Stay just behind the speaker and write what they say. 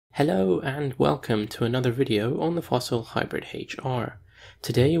Hello and welcome to another video on the Fossil Hybrid HR.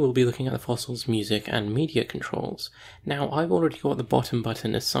 Today we'll be looking at the Fossil's music and media controls. Now I've already got the bottom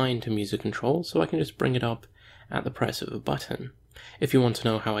button assigned to music controls, so I can just bring it up at the press of a button. If you want to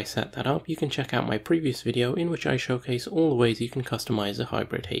know how I set that up, you can check out my previous video in which I showcase all the ways you can customize a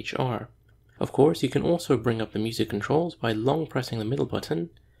Hybrid HR. Of course, you can also bring up the music controls by long pressing the middle button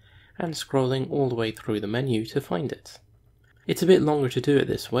and scrolling all the way through the menu to find it. It's a bit longer to do it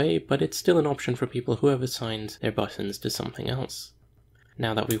this way, but it's still an option for people who have assigned their buttons to something else.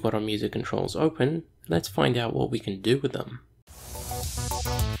 Now that we've got our music controls open, let's find out what we can do with them.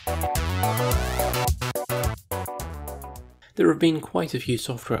 There have been quite a few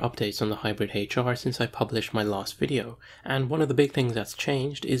software updates on the Hybrid HR since I published my last video, and one of the big things that's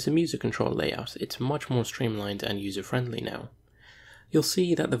changed is the music control layout. It's much more streamlined and user-friendly now. You'll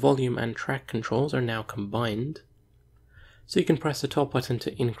see that the volume and track controls are now combined. So you can press the top button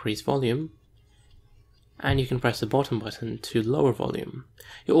to increase volume, and you can press the bottom button to lower volume.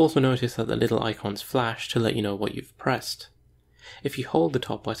 You'll also notice that the little icons flash to let you know what you've pressed. If you hold the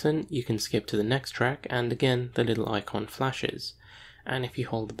top button, you can skip to the next track, and again the little icon flashes. And if you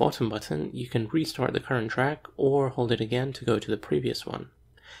hold the bottom button, you can restart the current track or hold it again to go to the previous one.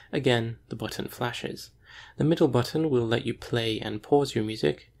 Again, the button flashes. The middle button will let you play and pause your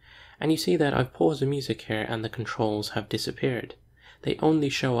music. And you see that I've paused the music here and the controls have disappeared. They only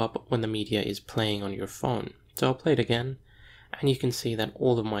show up when the media is playing on your phone. So I'll play it again, and you can see that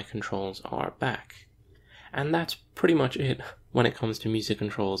all of my controls are back. And that's pretty much it when it comes to music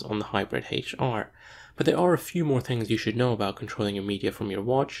controls on the Hybrid HR. But there are a few more things you should know about controlling your media from your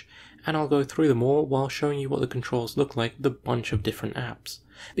watch, and I'll go through them all while showing you what the controls look like with a bunch of different apps.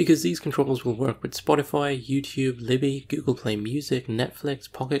 Because these controls will work with Spotify, YouTube, Libby, Google Play Music,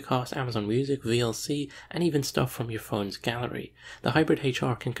 Netflix, Pocket Cast, Amazon Music, VLC, and even stuff from your phone's gallery. The Hybrid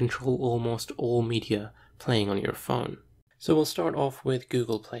HR can control almost all media playing on your phone. So we'll start off with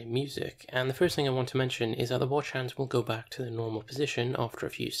Google Play Music, and the first thing I want to mention is that the watch hands will go back to the normal position after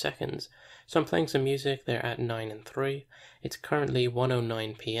a few seconds. So I'm playing some music, they're at 9 and 3, it's currently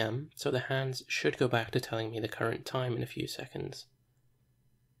 1:09 PM, so the hands should go back to telling me the current time in a few seconds.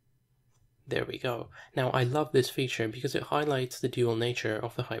 There we go. Now I love this feature because it highlights the dual nature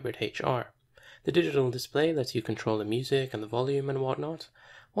of the Hybrid HR. The digital display lets you control the music and the volume and whatnot,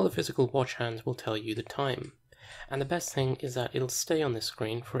 while the physical watch hands will tell you the time. And the best thing is that it'll stay on the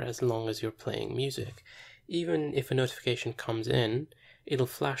screen for as long as you're playing music. Even if a notification comes in, it'll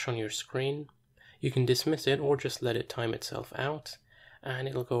flash on your screen. You can dismiss it or just let it time itself out, and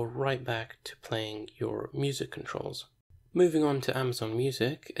it'll go right back to playing your music controls. Moving on to Amazon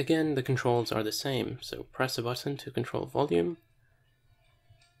Music, again the controls are the same, so press a button to control volume,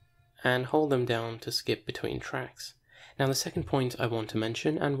 and hold them down to skip between tracks. Now the second point I want to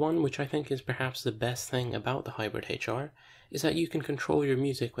mention, and one which I think is perhaps the best thing about the Hybrid HR, is that you can control your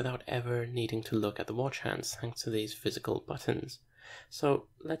music without ever needing to look at the watch hands thanks to these physical buttons. So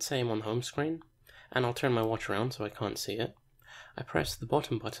let's say I'm on the home screen, and I'll turn my watch around so I can't see it. I press the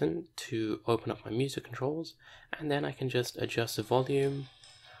bottom button to open up my music controls, and then I can just adjust the volume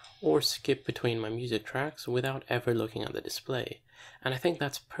or skip between my music tracks without ever looking at the display. And I think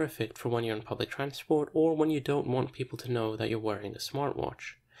that's perfect for when you're on public transport or when you don't want people to know that you're wearing a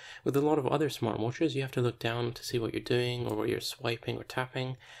smartwatch. With a lot of other smartwatches, you have to look down to see what you're doing or where you're swiping or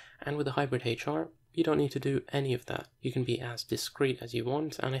tapping, and with the Hybrid HR, you don't need to do any of that. You can be as discreet as you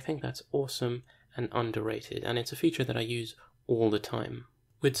want, and I think that's awesome and underrated, and it's a feature that I use all the time.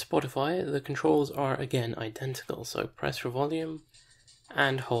 With Spotify, the controls are again identical, so press for volume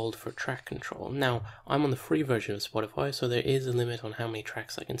and hold for track control. Now, I'm on the free version of Spotify, so there is a limit on how many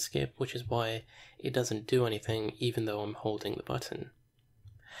tracks I can skip, which is why it doesn't do anything even though I'm holding the button.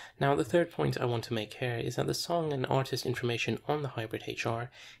 Now, the third point I want to make here is that the song and artist information on the Hybrid HR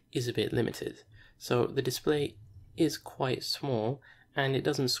is a bit limited. So the display is quite small, and it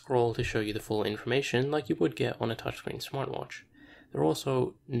doesn't scroll to show you the full information like you would get on a touchscreen smartwatch. There are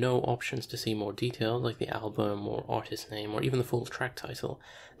also no options to see more detail like the album or artist name or even the full track title.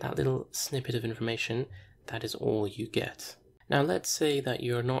 That little snippet of information, that is all you get. Now let's say that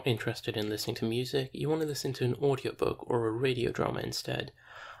you're not interested in listening to music, you want to listen to an audiobook or a radio drama instead.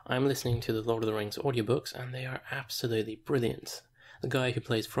 I'm listening to the Lord of the Rings audiobooks and they are absolutely brilliant. The guy who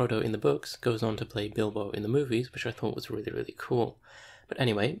plays Frodo in the books goes on to play Bilbo in the movies, which I thought was really cool. But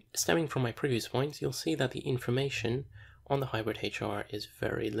anyway, stemming from my previous points, you'll see that the information on the Hybrid HR is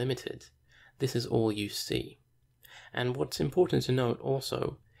very limited. This is all you see. And what's important to note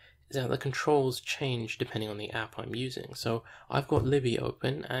also is that the controls change depending on the app I'm using. So I've got Libby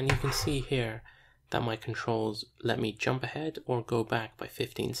open, and you can see here that my controls let me jump ahead or go back by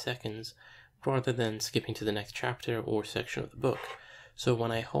 15 seconds, rather than skipping to the next chapter or section of the book. So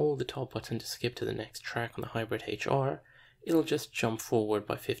when I hold the top button to skip to the next track on the Hybrid HR, it'll just jump forward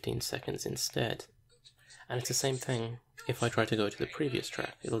by 15 seconds instead. And it's the same thing if I try to go to the previous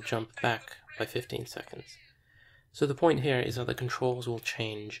track, it'll jump back by 15 seconds. So the point here is that the controls will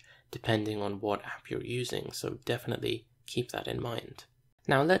change depending on what app you're using, so definitely keep that in mind.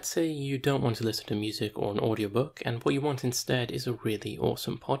 Now let's say you don't want to listen to music or an audiobook, and what you want instead is a really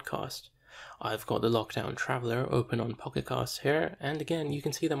awesome podcast. I've got the Lockdown Traveler open on Pocket Casts here, and again you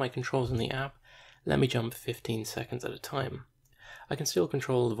can see that my controls in the app let me jump 15 seconds at a time. I can still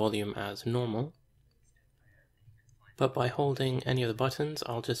control the volume as normal, but by holding any of the buttons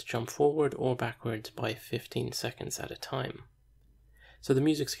I'll just jump forward or backwards by 15 seconds at a time. So the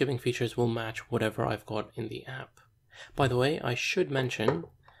music skipping features will match whatever I've got in the app. By the way, I should mention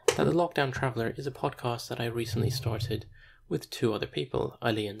that the Lockdown Traveler is a podcast that I recently started with 2 other people,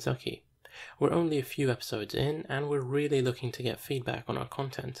 Ali and Zaeem. We're only a few episodes in and we're really looking to get feedback on our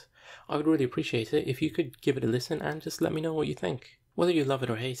content. I would really appreciate it if you could give it a listen and just let me know what you think. Whether you love it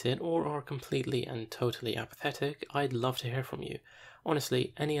or hate it, or are completely and totally apathetic, I'd love to hear from you.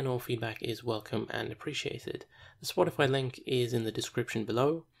 Honestly, any and all feedback is welcome and appreciated. The Spotify link is in the description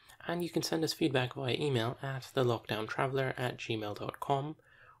below, and you can send us feedback via email at thelockdowntraveler@gmail.com,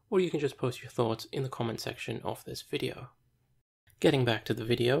 or you can just post your thoughts in the comment section of this video. Getting back to the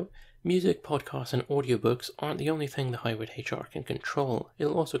video, music, podcasts and audiobooks aren't the only thing the Hybrid HR can control.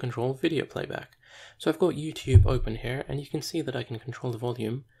 It'll also control video playback. So I've got YouTube open here, and you can see that I can control the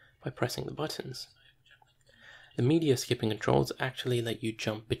volume by pressing the buttons. The media skipping controls actually let you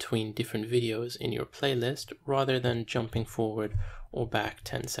jump between different videos in your playlist rather than jumping forward or back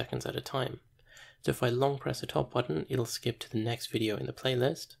 10 seconds at a time. So if I long press the top button, it'll skip to the next video in the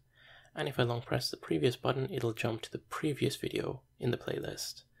playlist, and if I long press the previous button, it'll jump to the previous video in the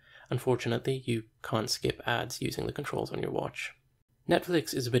playlist. Unfortunately, you can't skip ads using the controls on your watch.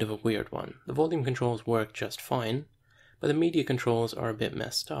 Netflix is a bit of a weird one. The volume controls work just fine, but the media controls are a bit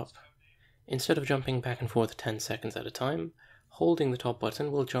messed up. Instead of jumping back and forth 10 seconds at a time, holding the top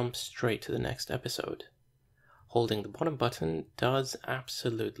button will jump straight to the next episode. Holding the bottom button does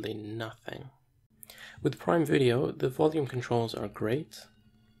absolutely nothing. With Prime Video, the volume controls are great,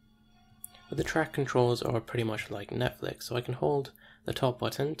 but the track controls are pretty much like Netflix, so I can hold the top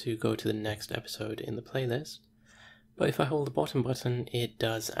button to go to the next episode in the playlist, but if I hold the bottom button, it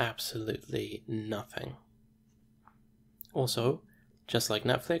does absolutely nothing. Also, just like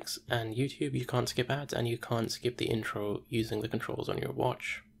Netflix and YouTube, you can't skip ads and you can't skip the intro using the controls on your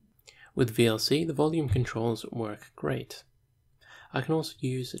watch. With VLC, the volume controls work great. I can also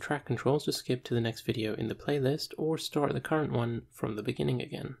use the track controls to skip to the next video in the playlist or start the current one from the beginning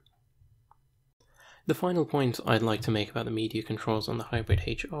again. The final point I'd like to make about the media controls on the Hybrid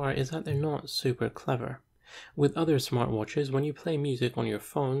HR is that they're not super clever. With other smartwatches, when you play music on your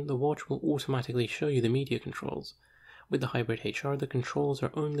phone, the watch will automatically show you the media controls. With the Hybrid HR, the controls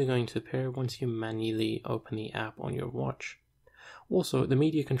are only going to appear once you manually open the app on your watch. Also, the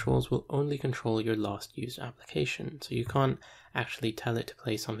media controls will only control your last used application, so you can't actually tell it to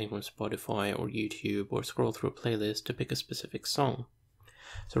play something from Spotify or YouTube or scroll through a playlist to pick a specific song.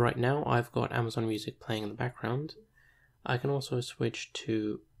 So right now I've got Amazon Music playing in the background. I can also switch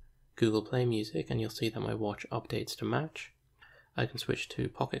to Google Play Music and you'll see that my watch updates to match. I can switch to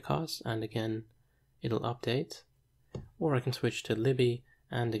Pocket Casts and again it'll update. Or I can switch to Libby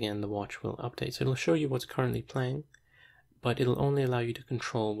and again the watch will update. So it'll show you what's currently playing, but it'll only allow you to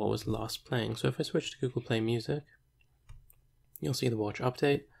control what was last playing. So if I switch to Google Play Music, you'll see the watch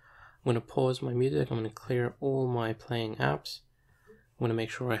update. I'm going to pause my music, I'm going to clear all my playing apps. I'm going to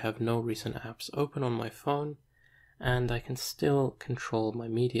make sure I have no recent apps open on my phone, and I can still control my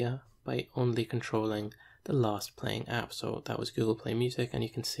media by only controlling the last playing app. So that was Google Play Music, and you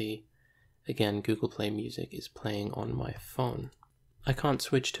can see again Google Play Music is playing on my phone. I can't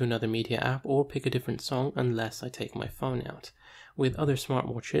switch to another media app or pick a different song unless I take my phone out. With other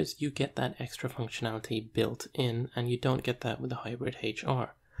smartwatches, you get that extra functionality built in, and you don't get that with the Hybrid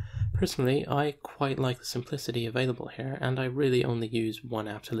HR. Personally, I quite like the simplicity available here, and I really only use one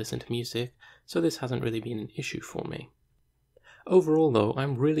app to listen to music, so this hasn't really been an issue for me. Overall though,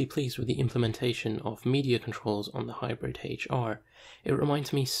 I'm really pleased with the implementation of media controls on the Hybrid HR. It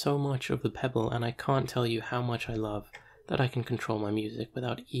reminds me so much of the Pebble, and I can't tell you how much I love that I can control my music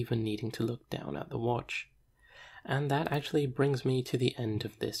without even needing to look down at the watch. And that actually brings me to the end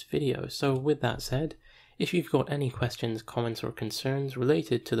of this video, so with that said, if you've got any questions, comments or concerns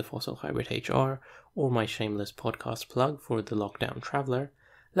related to the Fossil Hybrid HR or my shameless podcast plug for the Lockdown Traveler,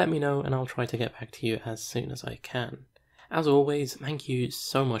 let me know and I'll try to get back to you as soon as I can. As always, thank you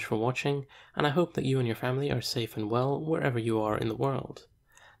so much for watching, and I hope that you and your family are safe and well wherever you are in the world.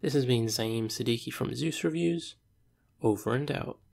 This has been Zaeem Siddiqui from Zeus Reviews, over and out.